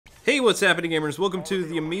Hey, what's happening, gamers? Welcome to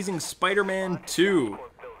the amazing Spider-Man 2.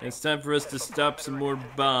 And it's time for us to stop some more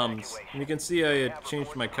bombs. And you can see I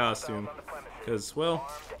changed my costume. Because, well,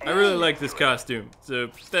 I really like this costume. So,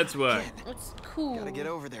 that's why. It's cool. Gotta get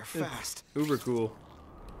over there fast. It's uber cool.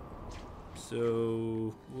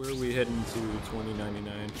 So, where are we heading to 2099?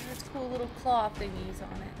 There's cool little claw thingies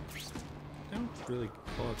on it. I don't really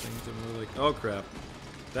call things. I'm more like, oh crap.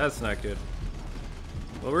 That's not good.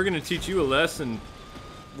 Well, we're gonna teach you a lesson.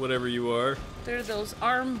 Whatever you are. They're those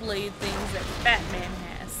arm blade things that Batman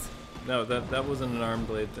has. No, that wasn't an arm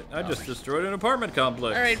blade thing. I just destroyed an apartment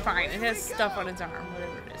complex. Alright, fine. It has stuff on its arm,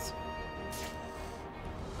 whatever it is.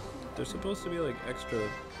 They're supposed to be like extra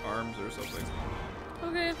arms or something.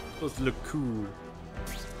 Okay. Supposed to look cool.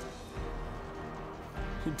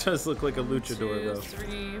 He does look like a luchador, though. 2,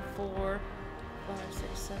 3, 4, 5, 6,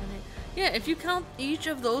 7, 8. Yeah, if you count each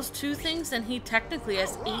of those two things, then he technically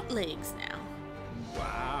has 8 legs now.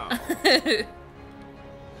 Wow.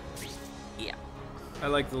 Yeah. I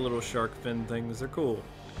like the little shark fin things. They're cool.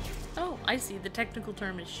 Oh, I see. The technical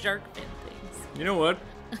term is shark fin things. You know what?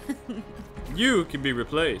 You can be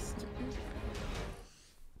replaced.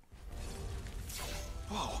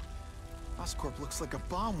 Whoa. Oscorp looks like a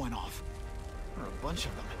bomb went off. Or a bunch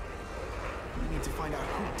of them. We need to find out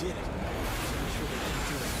who did it. I'm sure they didn't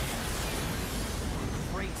do it.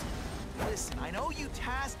 Great. Listen, I know you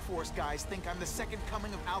task force guys think I'm the second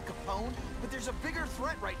coming of Al Capone, but there's a bigger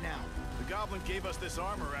threat right now. The Goblin gave us this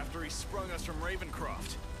armor after he sprung us from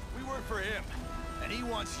Ravencroft. We work for him, and he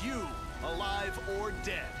wants you alive or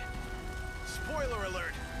dead. Spoiler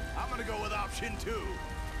alert, I'm gonna go with option 2.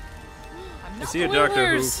 I'm Is not he a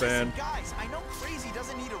Doctor Who Spoilers. fan? Listen, guys, I know crazy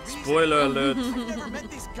doesn't need a reason. Spoiler alert. I've never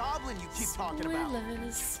met this Goblin you keep talking about.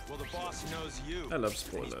 Spoilers. Well, the boss knows you. I love And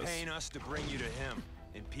spoilers. he's paying us to bring you to him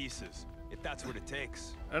in pieces, if that's what it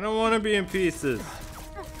takes. I don't want to be in pieces.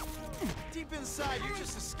 Deep inside, you're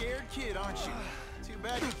just a scared kid, aren't you? Too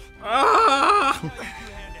bad. Ah!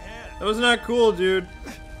 That was not cool, dude.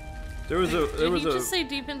 There was a. Did he just say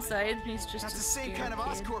deep inside? He's just That's a the same scared kind of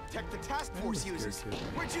kid. Oscorp tech the task force uses. kid.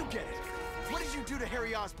 Where'd you get it? What did you do to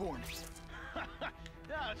Harry Osborn?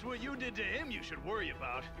 That's what you did to him you should worry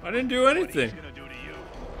about. I didn't do What he's anything. gonna do to you.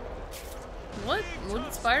 What? What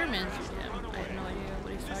did Spider-Man do to him? I have no idea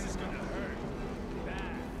what he's talking about.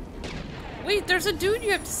 Wait, there's a dude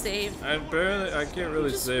you have to save. I can't really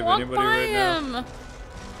Just save walk anybody by right now. him.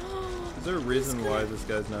 Is there a reason why this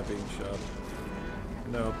guy's not being shot?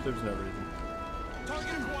 No, there's no reason. Target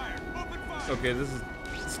acquired. Open fire. Okay, this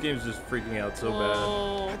game's just freaking out so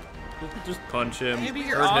Whoa. bad. Just punch him. Maybe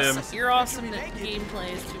you're hurt awesome. him. You're awesome that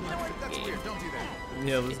gameplay is too much for the That's game. weird. Don't do that.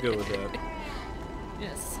 Yeah, let's go with that.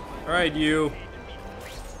 Yes. All right, you.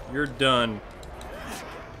 You're done.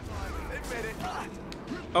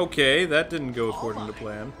 Okay, that didn't go according to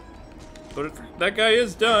plan. But that guy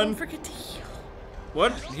is Don't done. forget to heal.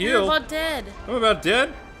 What? You're Heal? about dead. I'm about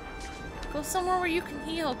dead? Go somewhere where you can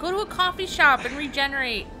heal. Go to a coffee shop and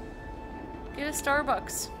regenerate. Get a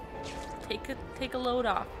Starbucks. Take a load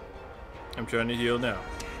off. I'm trying to heal now.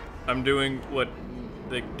 I'm doing what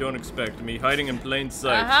they don't expect me, hiding in plain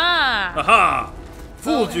sight. Aha! Aha!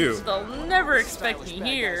 Fooled you! They'll never expect Stylish me bad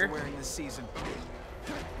guys here. are wearing this season.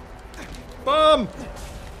 Bomb!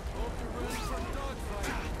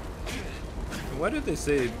 Why did they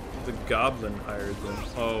say the Goblin hired them?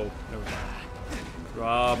 Oh, never mind.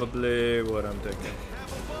 Probably what I'm thinking.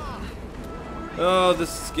 Oh,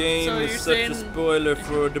 this game So is you're such a saying- spoiler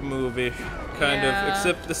for the movie. Kind of, Yeah.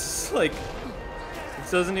 except this is like,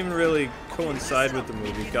 this doesn't even really coincide with the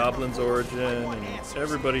movie. Goblin's origin, and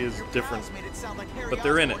everybody is different. But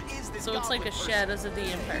they're in it. So it's like a Shadows of the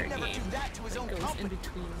Empire game. It goes in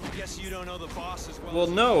between. Guess you don't know the boss as well. Well,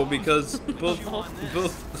 no, because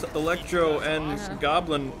both Electro and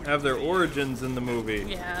Goblin have their origins in the movie.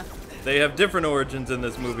 Yeah. They have different origins in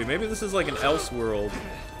this movie. Maybe this is like an Elseworld.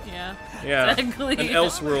 Yeah. Yeah, Exactly. an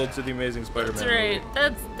Elseworld to the Amazing Spider-Man That's right.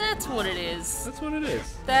 movie. That's what it is. That's what it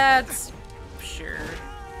is. That's sure.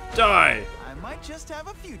 Die! I might just have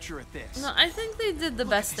a future at this. No, I think they did the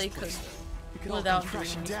best they could We could all without come doing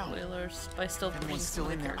crashing any down. spoilers by still putting Everyone's some still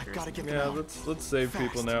of in the there. I characters gotta in. get them Yeah, out. let's save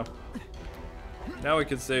people now. Now we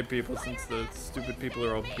can save people since the stupid people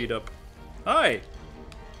are all beat up. Hi!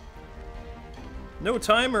 No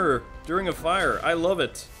timer during a fire. I love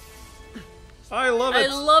it. I love it.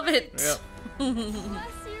 I love it. Yeah. Bless you.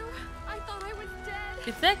 I thought I was dead.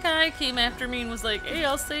 If that guy came after me and was like, "Hey,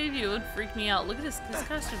 I'll save you," it'd freak me out. Look at his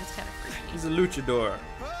costume is kind of freaky. He's a luchador.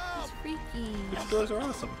 It's freaky. Luchadors are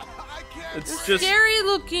awesome. It's It's just scary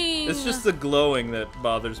looking. it's just the glowing that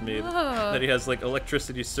bothers me. Ugh. That he has like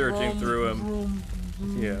electricity surging Vroom, through him.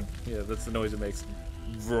 vroom. Yeah, that's the noise it makes.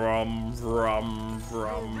 Vroom, vroom,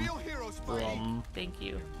 vroom, Real heroes, buddy. vroom, Thank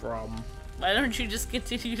you. vroom, Why don't you just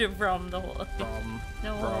continue to vrum the whole thing? vroom,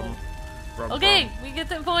 No. vroom, vroom, Okay, we get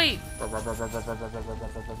the point.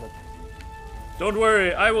 vroom. Don't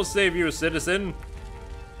worry, I will save you, citizen.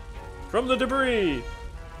 From the debris.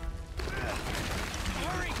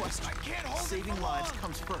 Saving lives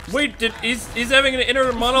comes first. Wait, he's having an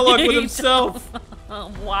inner monologue with himself.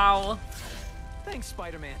 Oh, wow. Thanks,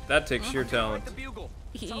 Spider-Man. That takes sheer talent. The bugle.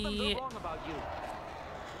 He Tell them they're wrong about you.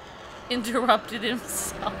 interrupted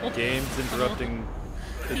himself. Games interrupting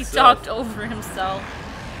He itself. talked over himself.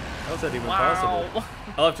 How's that even Wow. possible?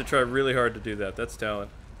 I'll have to try really hard to do that. That's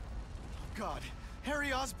talent. God,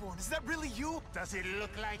 Harry Osborn, is that really you? Does it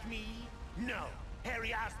look like me? No.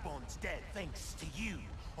 Harry Osborn's dead thanks to you.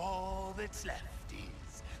 All that's left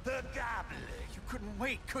is the Goblin. You couldn't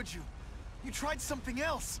wait, could you? You tried something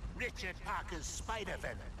else. Richard Parker's spider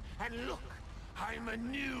venom. And look, I'm a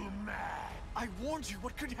new man. I warned you.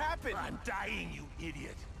 What could happen? I'm dying, you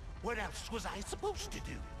idiot. What else was I supposed to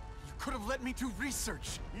do? You could have let me do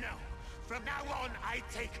research. No. From now on, I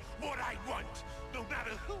take what I want, no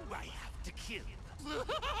matter who I have to kill.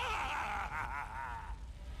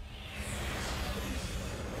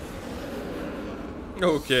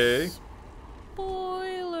 Okay.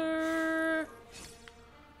 Spoiler.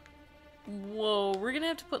 Whoa, we're gonna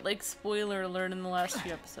have to put like spoiler alert in the last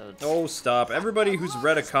few episodes. Oh, stop. Everybody who's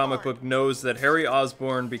read a comic book knows that Harry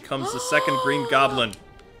Osborn becomes the second Green Goblin.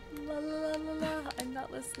 La, la, la, la, la. I'm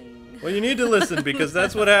not listening. Well, you need to listen because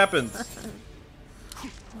that's what happens.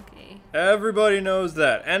 Okay. Everybody knows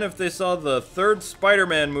that. And if they saw the third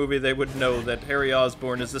Spider-Man movie, they would know that Harry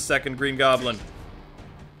Osborn is the second Green Goblin.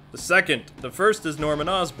 The second. The first is Norman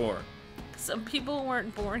Osborn. Some people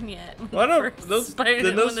weren't born yet. Well, I don't. When Those. Spider-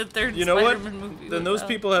 Then those. when the third You know what? Spider-Man movie Then was those out.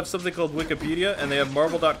 people have something called Wikipedia, and they have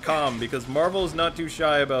Marvel.com because Marvel is not too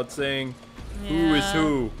shy about saying who is Yeah.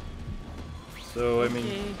 who. So I mean,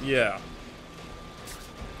 Okay. yeah.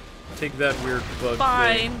 Take that weird bug.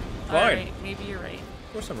 Fine. thing. Fine. Alright, maybe you're right.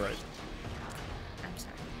 Of course I'm right. I'm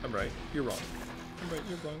sorry. I'm right. You're wrong. I'm right.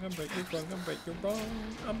 You're wrong. I'm right. You're wrong. I'm right. You're wrong.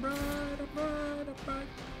 I'm right. I'm right. I'm right.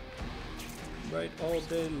 Right all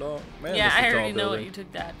day long. Man, Yeah, this is I a tall already know what building. you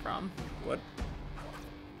took that from. What?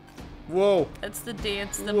 Whoa. That's the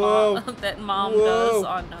dance the Whoa. mom that mom Whoa. does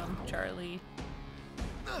on Charlie.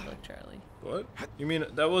 Good Luck Charlie. What? You mean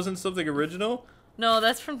that wasn't something original? No,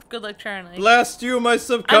 that's from Good Luck Charlie. Blast you, my I'm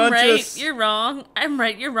subconscious. right, you're wrong. I'm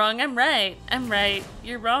right, you're wrong. I'm right. I'm right,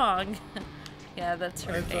 you're wrong. Yeah, that's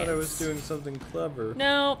her I dance. thought I was doing something clever.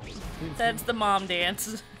 Nope. That's the mom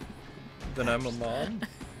dance. Then I'm a mom.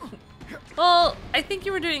 Well, I think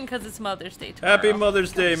you were doing because it's Mother's Day tomorrow. Happy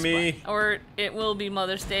Mother's Day, me. Or it will be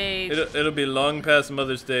Mother's Day It'll be long past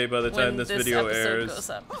Mother's Day by the time when this this video episode airs. goes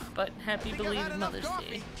up. But happy belated Mother's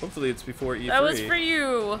Day. Hopefully it's before E3. That was for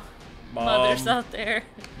you, mothers out there.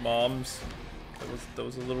 Moms. That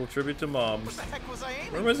was a little tribute to moms. What the heck was I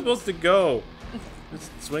aiming? Where am I supposed to go?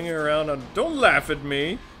 Just swinging around on. Don't laugh at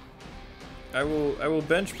me. I will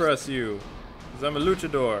bench press you, cause I'm a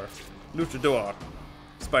luchador. Luchador.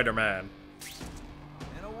 Spider-Man.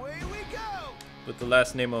 And away we go. With the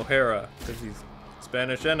last name O'Hara, cause he's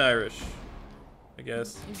Spanish and Irish. I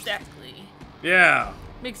guess. Exactly. Yeah.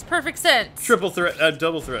 Makes perfect sense. Triple threat.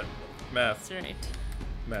 Double threat. Math. That's right.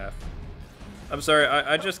 Math. I'm sorry,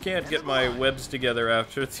 I just can't get my webs together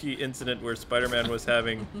after the incident where Spider-Man was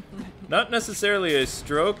having not necessarily a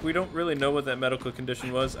stroke. We don't really know what that medical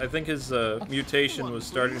condition was. I think his mutation was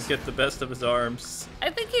starting to get the best of his arms. I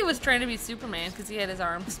think he was trying to be Superman because he had his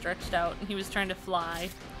arms stretched out and he was trying to fly.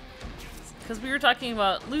 Because we were talking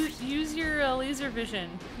about use your laser vision.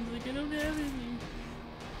 He's like, I don't have any.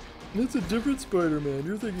 That's a different Spider-Man.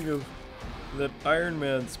 You're thinking of that Iron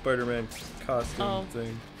Man Spider-Man costume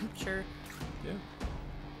thing. Sure. Yeah.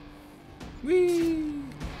 Whee!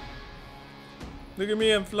 Look at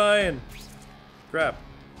me, I'm flying. Crap.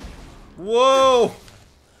 Whoa!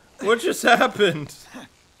 What just happened?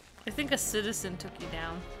 I think a citizen took you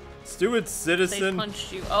down. Stupid They citizen.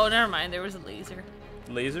 punched you. Oh, never mind. There was a laser.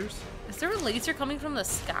 Lasers? Is there a laser coming from the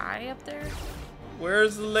sky up there?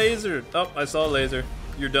 Where's the laser? Oh, I saw a laser.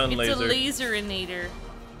 You're done, It's laser. a laser-inator.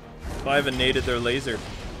 I've inated their laser.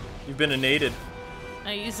 You've been inated.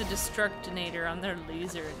 I use a destructinator on their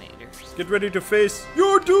laser-inator. Get ready to face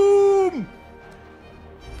your doom!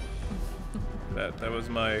 That was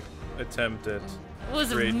my attempt at It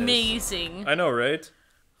was greatness. amazing. I know, right?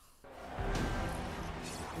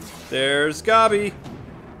 There's Gobby.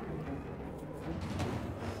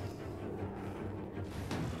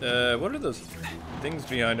 What are those things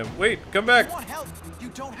behind him? Wait, come back! Want help? You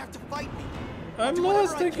don't have to fight me. I'm Do whatever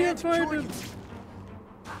lost, I I can can't to find join him. you.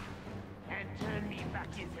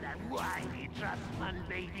 you for that whiny trust fund,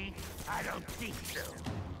 baby? I don't think so.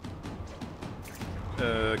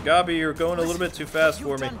 Gobby, you're going a little bit too fast for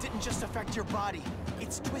me. What you've done didn't just affect your body.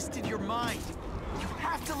 It's twisted your mind. You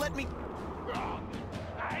have to let me... Wrong.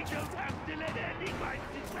 I don't have to let anyone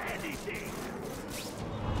do anything.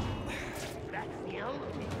 That's the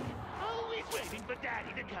old me. Always waiting for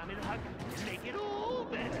Daddy to come and hug and make it all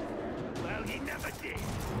better. Well, he never did.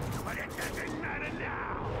 But it doesn't matter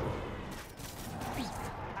now.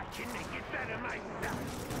 I can make it better myself.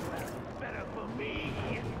 Well, it's better for me.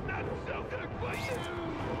 Not so good for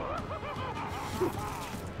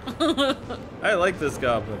you. I like this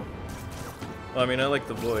goblin. Well, I mean, I like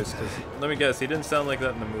the voice, because, let me guess, he didn't sound like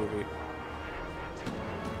that in the movie.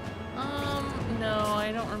 No,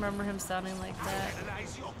 I don't remember him sounding like that.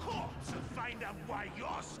 Analyze your corpse and find out why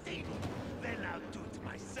you're stable. Then I'll do it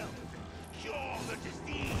myself. Cure the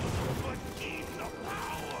disease, but keep the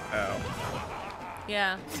power. Ow.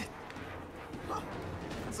 Yeah.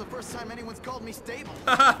 That's the first time anyone's called me stable.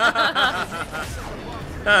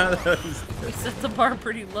 We set the bar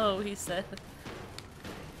pretty low, he said.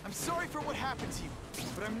 I'm sorry for what happened to you,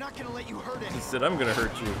 but I'm not gonna let you hurt He anyone. said, I'm gonna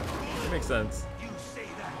hurt you. That makes sense. You say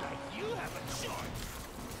that like you have a choice.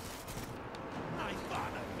 My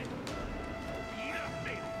father failed me. Peter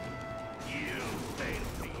failed me. You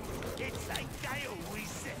failed me. It's like I always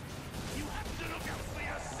said. You have to look out for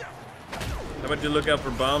yourself. How about you look out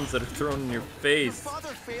for bombs that are thrown in your Your face? father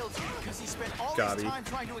failed you because he spent all Got his it. time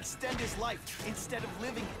trying to extend his life instead of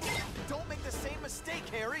living it. Don't make the same mistake,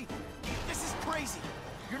 Harry. This is crazy.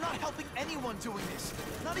 You're not helping anyone doing this.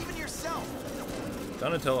 Not even yourself.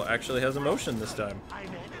 Donatello actually has emotion this time. I'm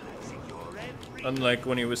analyzing your every Unlike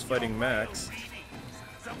when he was fighting Max. readings.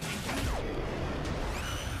 Something you do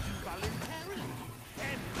voluntarily.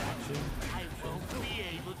 And that I won't be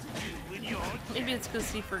able to do when you're Maybe it's because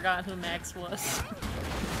he forgot who Max was.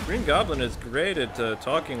 Green Goblin is great at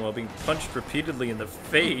talking while being punched repeatedly in the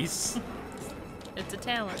face. It's a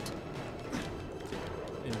talent.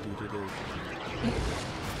 Indeed it is.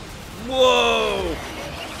 Whoa!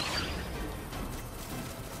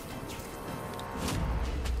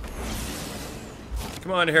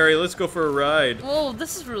 Come on, Harry, let's go for a ride. Oh,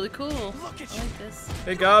 this is really cool. Look at I you. like this.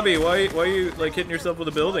 Hey, Gobby, why are you like hitting yourself with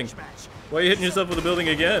a building? Why are you hitting yourself with a building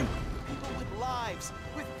again? People with lives,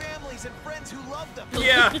 with families and friends who love them.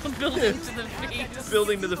 Yeah, Building to the face.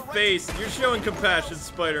 building to the face. You're showing compassion,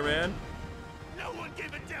 Spider-Man. No one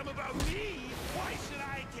gave a damn about me. Why should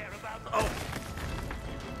I care about them? Oh.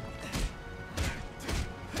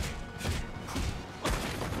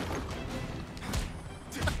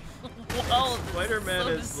 Wow, Spider-Man so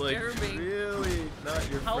is like disturbing. really not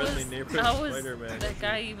your How friendly is, neighborhood how is Spider-Man. that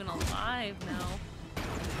guy even alive now?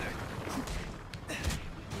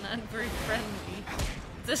 Not very friendly.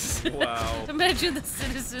 This. Wow. Imagine the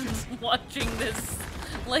citizens watching this,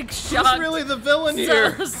 like Who's shocked. really the villain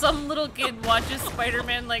here? So, some little kid watches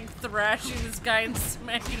Spider-Man like thrashing this guy and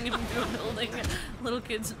smacking him into a building. Little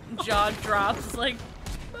kid's jaw drops like,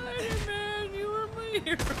 Spider-Man, you were my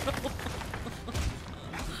hero.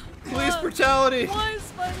 Police Why? brutality. Why,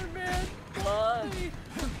 Spider-Man? Why?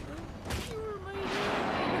 You were my hero.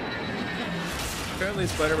 Apparently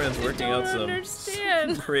Spider-Man's working out some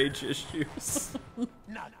understand. rage issues.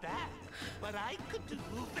 Not bad, but I could do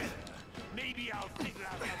better. Maybe I'll figure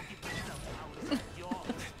out how to give myself powers like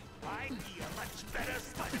yours. I'd be a much better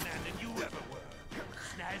Spider-Man than you ever were.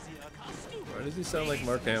 Snazzier costume. Why does he sound like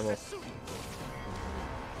Mark Hamill?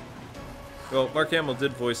 Well, Mark Hamill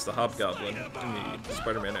did voice the Hobgoblin in the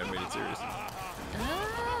Spider-Man animated series.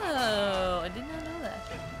 Oh, I did not know that.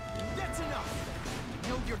 That's enough. I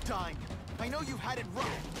know you're dying. I know you had it rough.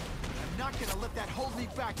 I'm not gonna let that hold me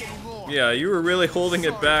back anymore. Yeah, you were really holding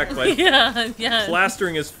it back by Yeah.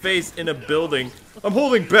 plastering his face in a building. I'm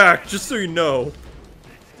holding back, just so you know.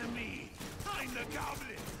 To me, I'm the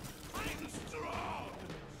Goblin. I'm strong.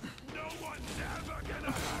 No one's ever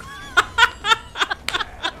gonna hurt.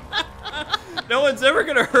 No one's ever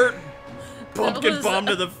gonna hurt Pumpkin was- Bomb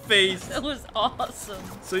to the face. That was awesome.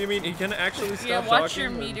 So you mean he can actually stop Yeah, talking? watch your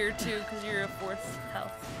and- meter too, because you're a fourth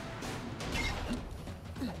health.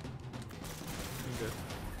 Okay.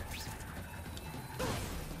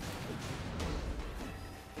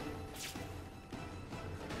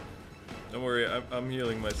 Don't worry, I'm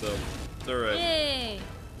healing myself. It's alright. Yay!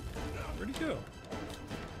 Where'd he go?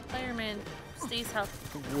 Fireman stays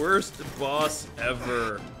health. Worst boss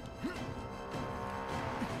ever.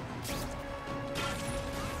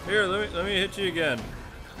 Here, let me hit you again.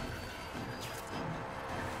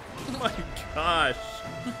 Oh my gosh.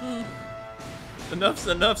 Enough's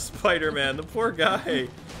enough, Spider-Man. The poor guy.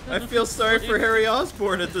 I feel sorry for Harry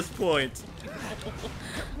Osborn at this point.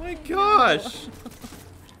 My gosh!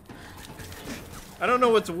 I don't know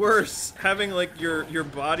what's worse, having like your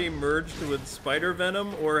body merged with spider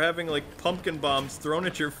venom or having like pumpkin bombs thrown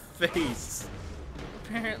at your face.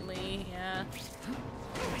 Apparently, yeah.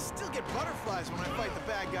 I still get butterflies when I fight the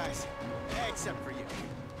bad guys. Except for you.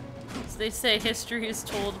 As they say, history is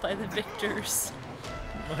told by the victors.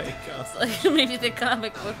 My god. Like, maybe the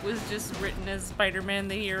comic book was just written as Spider-Man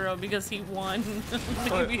the hero because he won.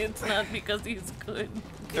 Maybe it's not because he's good.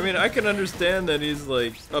 I mean, I can understand that he's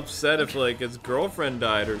like upset if like his girlfriend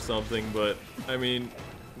died or something, but I mean,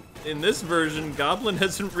 in this version, Goblin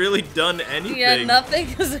hasn't really done anything. Yeah, nothing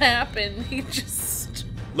has happened. He just...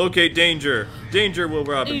 Locate danger. Danger, Will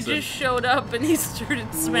Robinson. He just showed up and he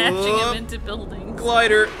started smashing him into buildings.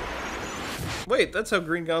 Glider. Wait, that's how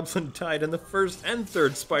Green Goblin died in the first and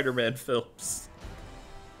third Spider-Man films.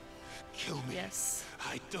 Kill me. Yes.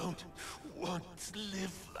 I don't want to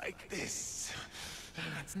live like this.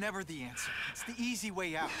 It's never the answer. It's the easy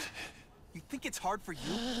way out. You think it's hard for you?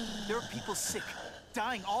 There are people sick,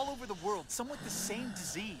 dying all over the world, some with the same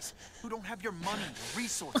disease, who don't have your money or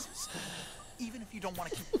resources. Even if you don't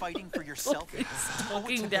want to keep fighting for yourself,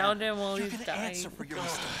 Looking down at him while you're he's gonna dying. answer for your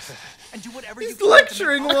mistakes and do whatever you He's can to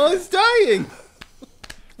lecturing make while he's dying.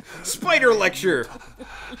 Spider lecture.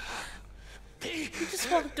 He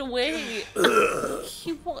just walked away.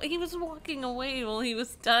 he was walking away while he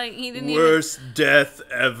was dying. He didn't Worst death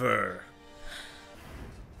ever.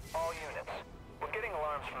 All units, we're getting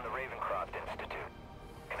alarms from the Ravencroft Institute.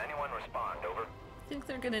 Can anyone respond? Over. I think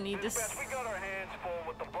they're gonna need to. Dispatch, we got our hands full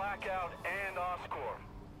with the Blackout and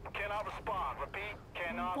Oscorp. Cannot respond. Repeat,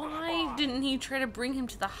 cannot Why respond. didn't he try to bring him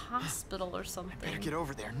to the hospital or something? Better get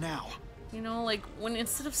over there now. You know, like, when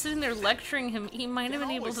instead of sitting there lecturing him, he might have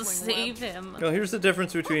been able to save him. Now, here's the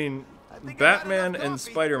difference between Batman and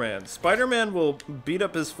Spider-Man. Spider-Man will beat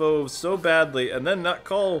up his foes so badly and then not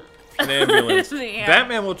call an ambulance. Yeah.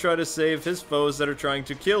 Batman will try to save his foes that are trying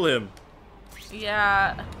to kill him.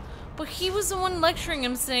 Yeah. But he was the one lecturing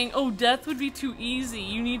him, saying, "Oh, death would be too easy.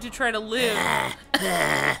 You need to try to live."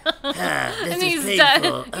 And he's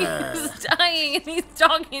dying, and he's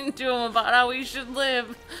talking to him about how he should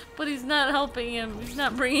live, but he's not helping him. He's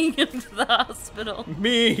not bringing him to the hospital.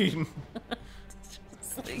 Mean.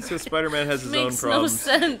 Like, So Spider-Man has his own makes no problems.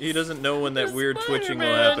 sense. He doesn't know when that You're weird twitching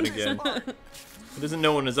will happen again. He doesn't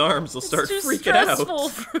know when his arms will start It's too freaking out. stressful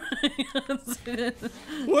for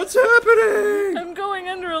What's happening? I'm going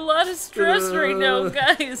under a lot of stress right now,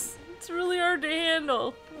 guys. It's really hard to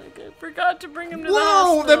handle. Like, I forgot to bring him to the Whoa!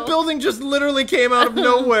 hospital. That building just literally came out of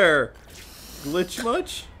nowhere. Glitch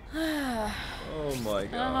much? Oh my Oh,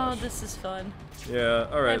 gosh. this is fun. Yeah,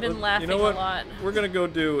 alright. I've been laughing you know what? a lot. We're gonna go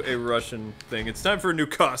do a Russian thing. It's time for a new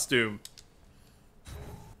costume.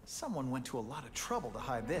 Someone went to a lot of trouble to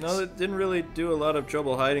hide this. No, it didn't really do a lot of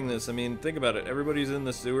trouble hiding this. I mean, think about it. Everybody's in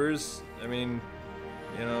the sewers. I mean,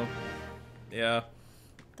 you know, yeah.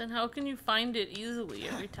 Then how can you find it easily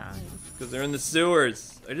every time? Because they're in the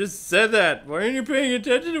sewers. I just said that. Why aren't you paying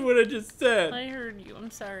attention to what I just said? I heard you.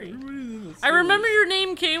 I'm sorry. Everybody's in the I sewers. remember your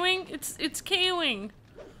name, Kwing. It's Kwing.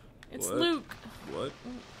 It's What? Luke. What?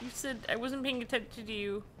 You said I wasn't paying attention to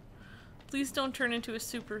you. Please don't turn into a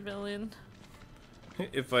supervillain.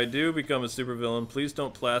 If I do become a supervillain, please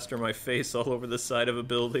don't plaster my face all over the side of a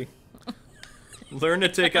building. Learn to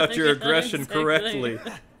take out your Yeah, aggression exactly. correctly.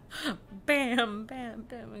 Bam, bam,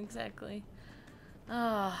 bam, exactly.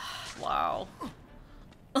 Ah, wow.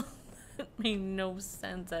 It made no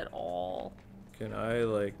sense at all. Can I,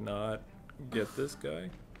 like, not get this guy?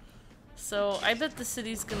 So, I bet the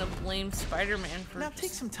city's gonna blame Spider-Man for Now just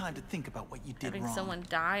take some time to think about what you did having wrong. someone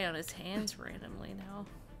die on his hands randomly now.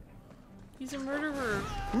 He's a murderer.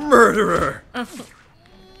 Murderer!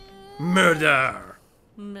 Murder!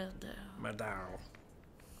 Murder. Madame.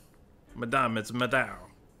 Madame, it's Madame.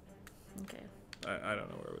 Okay. I don't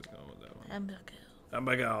know where I was going with that one. Hamburger.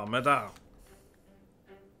 Hamburger, Madame.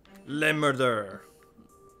 Le murder.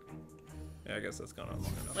 Yeah, I guess that's gone on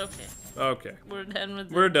long enough. Okay. Okay. We're done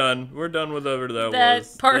with We're done. We're done with whatever that That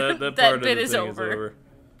was. part- that that part of bit the is thing over.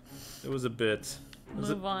 It was a bit. Was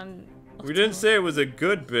it- Move on. We didn't say it was a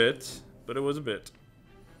good bit, but it was a bit.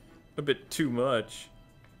 A bit too much.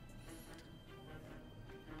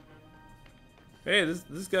 Hey,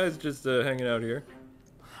 this guy's just hanging out here.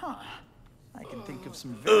 Huh. I can think of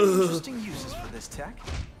some very interesting uses for this tech.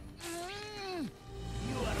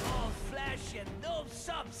 You are all flesh and no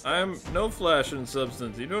substance. I'm no flash and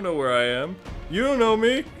substance. You don't know where I am. You don't know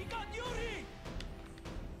me. We got Yuri.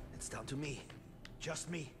 It's down to me. Just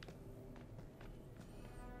me.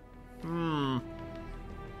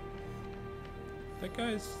 That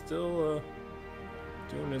guy's still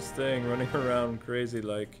Doing his thing, running around crazy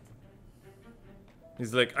like.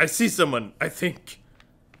 He's like, I see someone, I think.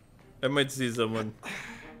 I might see someone.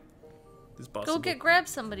 Is possible. Go grab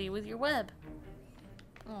somebody with your web.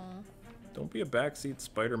 Aw. Don't be a backseat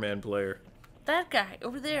Spider-Man player. That guy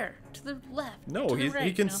over there, to the left. No, to the right.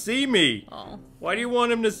 he can No. see me. Oh. Why do you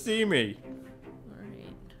want him to see me?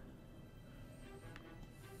 Alright.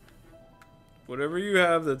 Whatever you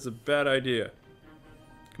have, that's a bad idea.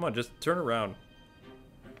 Come on, just turn around.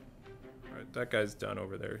 Alright, that guy's down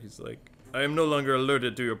over there. He's like, I am no longer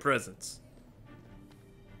alerted to your presence.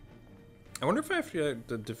 I wonder if I have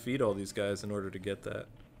to defeat all these guys in order to get that.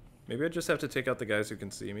 Maybe I just have to take out the guys who can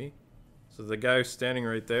see me. So the guy who's standing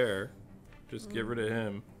right there, just get rid of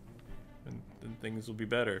him. And then things will be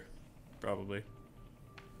better. Probably.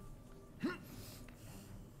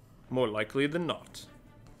 More likely than not.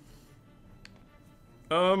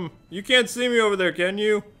 You can't see me over there, can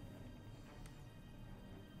you?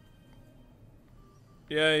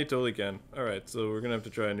 Yeah, you totally can. Alright, so we're gonna have to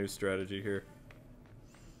try a new strategy here.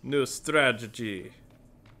 New strategy.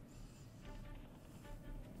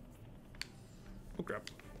 Oh crap.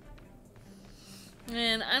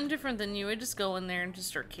 And I'm different than you. I just go in there and just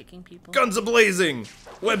start kicking people. Guns a-blazing!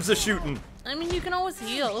 Webs a-shooting! I mean, you can always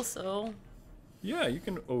heal, so... Yeah, you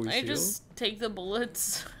can always heal. I just take the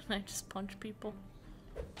bullets and I just punch people.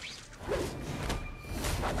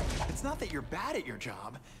 It's not that you're bad at your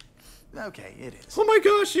job. Okay, it is. Oh my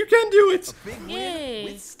gosh, you can do it! A big Yay.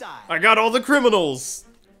 win with style. I got all the criminals!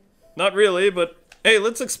 Not really, but hey,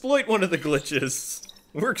 let's exploit one of the glitches.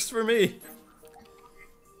 Works for me.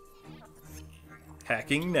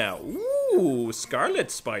 Hacking now. Ooh, Scarlet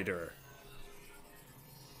Spider.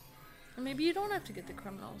 And maybe you don't have to get the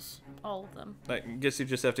criminals. All of them. I guess you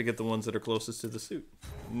just have to get the ones that are closest to the suit.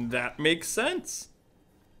 That makes sense.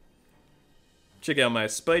 Check out my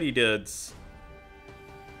Spidey duds.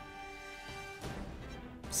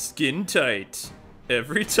 Skin tight.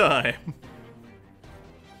 Every time.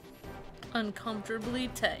 Uncomfortably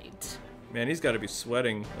tight. Man, he's got to be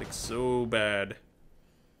sweating like so bad.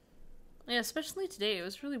 Yeah, especially today. It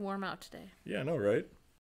was really warm out today. Yeah, I know, right?